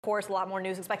Of course, a lot more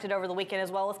news expected over the weekend as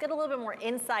well. Let's get a little bit more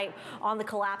insight on the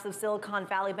collapse of Silicon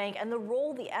Valley Bank and the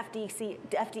role the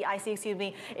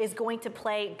FDIC, is going to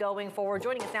play going forward.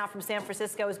 Joining us now from San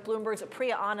Francisco is Bloomberg's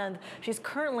Priya Anand. She's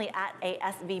currently at a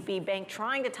SVB bank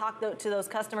trying to talk to those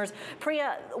customers.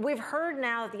 Priya, we've heard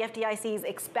now that the FDIC is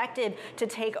expected to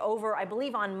take over, I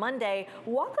believe, on Monday.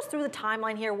 Walk us through the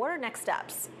timeline here. What are next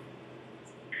steps?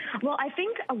 Well, I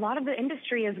think a lot of the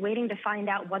industry is waiting to find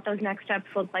out what those next steps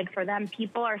look like for them.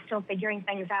 People are still figuring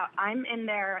things out. I'm in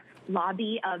their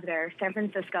lobby of their San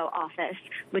Francisco office,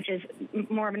 which is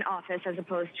more of an office as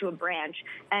opposed to a branch.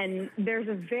 And there's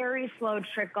a very slow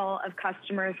trickle of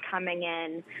customers coming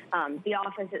in. The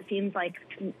office, it seems like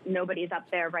nobody's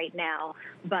up there right now,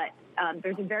 but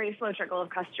there's a very slow trickle of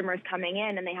customers coming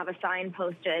in, and they have a sign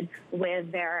posted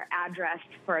with their address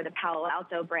for the Palo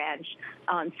Alto branch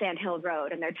on Sand Hill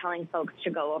Road, and they're telling folks to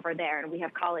go over there. And we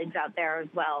have colleagues out there as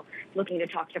well looking to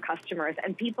talk to customers.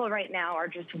 And people right now are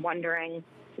just wondering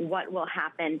what will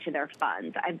happen to their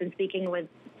funds. I've been speaking with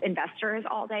investors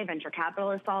all day, venture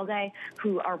capitalists all day,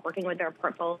 who are working with their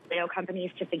portfolio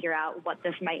companies to figure out what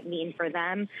this might mean for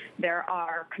them. There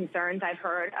are concerns I've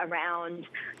heard around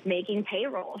making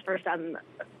payroll for some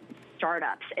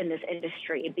startups in this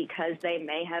industry because they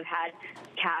may have had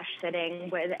cash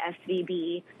sitting with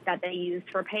SVB that they used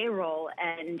for payroll,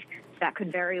 and that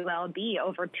could very well be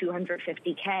over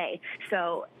 $250K.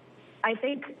 So I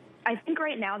think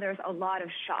right now there's a lot of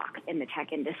shock in the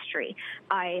tech industry.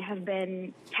 I have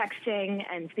been texting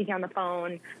and speaking on the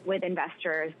phone with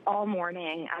investors all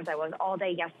morning, as I was all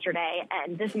day yesterday.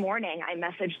 And this morning I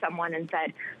messaged someone and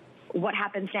said, what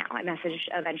happens now? I messaged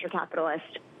a venture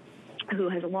capitalist who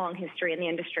has a long history in the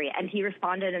industry, and he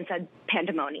responded and said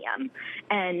pandemonium.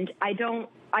 And I don't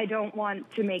want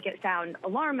to make it sound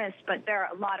alarmist, but there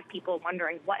are a lot of people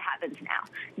wondering what happens now.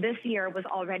 This year was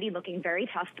already looking very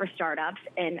tough for startups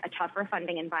in a tougher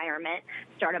funding environment.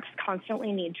 Startups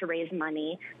constantly need to raise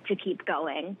money to keep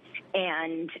going.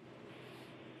 And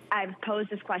I've posed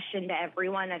this question to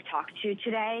everyone I've talked to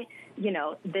today. You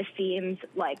know, this seems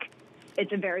like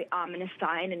it's a very ominous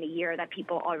sign in a year that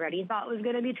people already thought was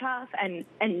going to be tough, and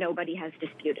nobody has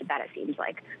disputed that. It seems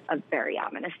like a very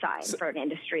ominous sign for an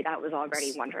industry that was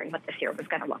already wondering what this year was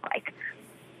going to look like.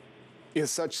 Is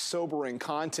such sobering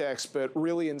context, but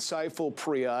really insightful,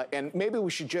 Priya. And maybe we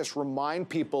should just remind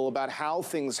people about how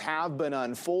things have been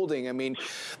unfolding. I mean,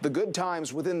 the good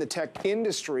times within the tech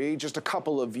industry just a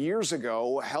couple of years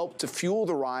ago helped to fuel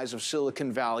the rise of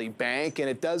Silicon Valley Bank. And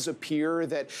it does appear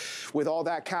that with all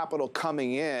that capital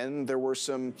coming in, there were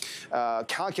some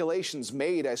calculations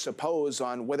made, I suppose,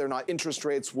 on whether or not interest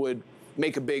rates would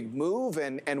make a big move,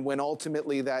 and when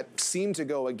ultimately that seemed to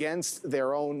go against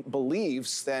their own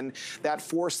beliefs, then that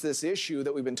forced this issue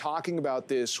that we've been talking about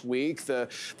this week, the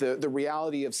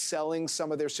reality of selling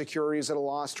some of their securities at a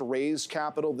loss to raise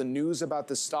capital, the news about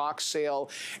the stock sale,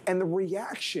 and the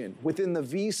reaction within the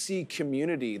VC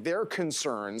community, their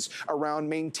concerns around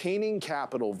maintaining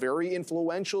capital, very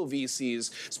influential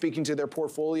VCs speaking to their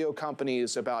portfolio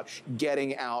companies about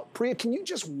getting out. Priya, can you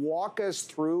just walk us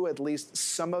through at least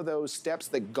some of those steps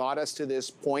that got us to this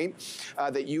point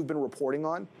that you've been reporting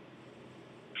on?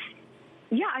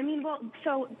 Yeah, I mean, well,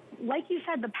 so like you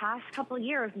said, the past couple of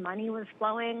years, money was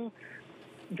flowing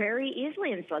very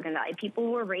easily in Silicon Valley.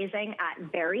 People were raising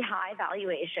at very high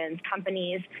valuations.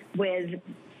 Companies with,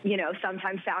 you know,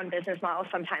 sometimes sound business models,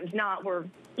 sometimes not, were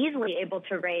easily able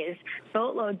to raise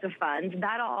boatloads of funds.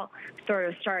 That all sort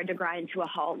of started to grind to a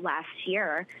halt last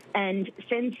year. And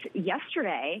since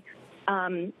yesterday,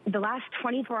 the last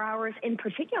 24 hours in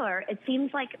particular, it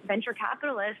seems like venture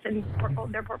capitalists and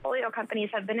their portfolio companies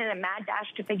have been in a mad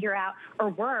dash to figure out, or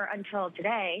were until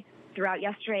today, throughout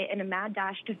yesterday, in a mad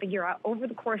dash to figure out over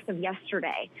the course of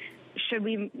yesterday, should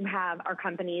we have our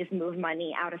companies move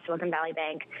money out of Silicon Valley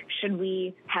Bank? Should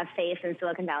we have faith in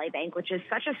Silicon Valley Bank, which is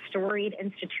such a storied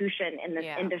institution in this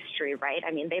industry, right?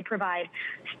 I mean, they provide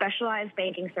specialized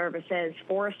banking services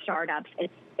for startups.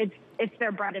 It's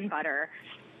their bread and butter.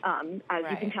 As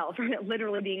you can tell from it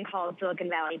literally being called Silicon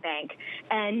Valley Bank.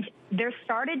 And there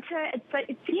started to,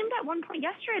 it seemed at one point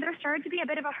yesterday, there started to be a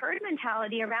bit of a herd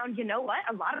mentality around, you know what,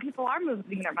 a lot of people are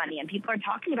moving their money, and people are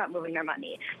talking about moving their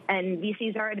money. And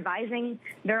VCs are advising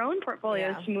their own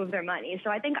portfolios to move their money.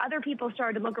 So I think other people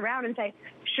started to look around and say,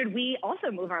 should we also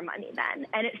move our money then?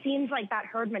 And it seems like that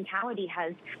herd mentality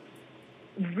has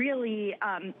really,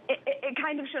 it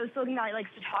kind of shows Silicon Valley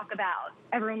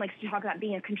everyone likes to talk about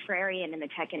being a contrarian in the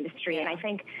tech industry. And I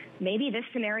think maybe this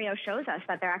scenario shows us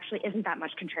that there actually isn't that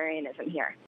much contrarianism here.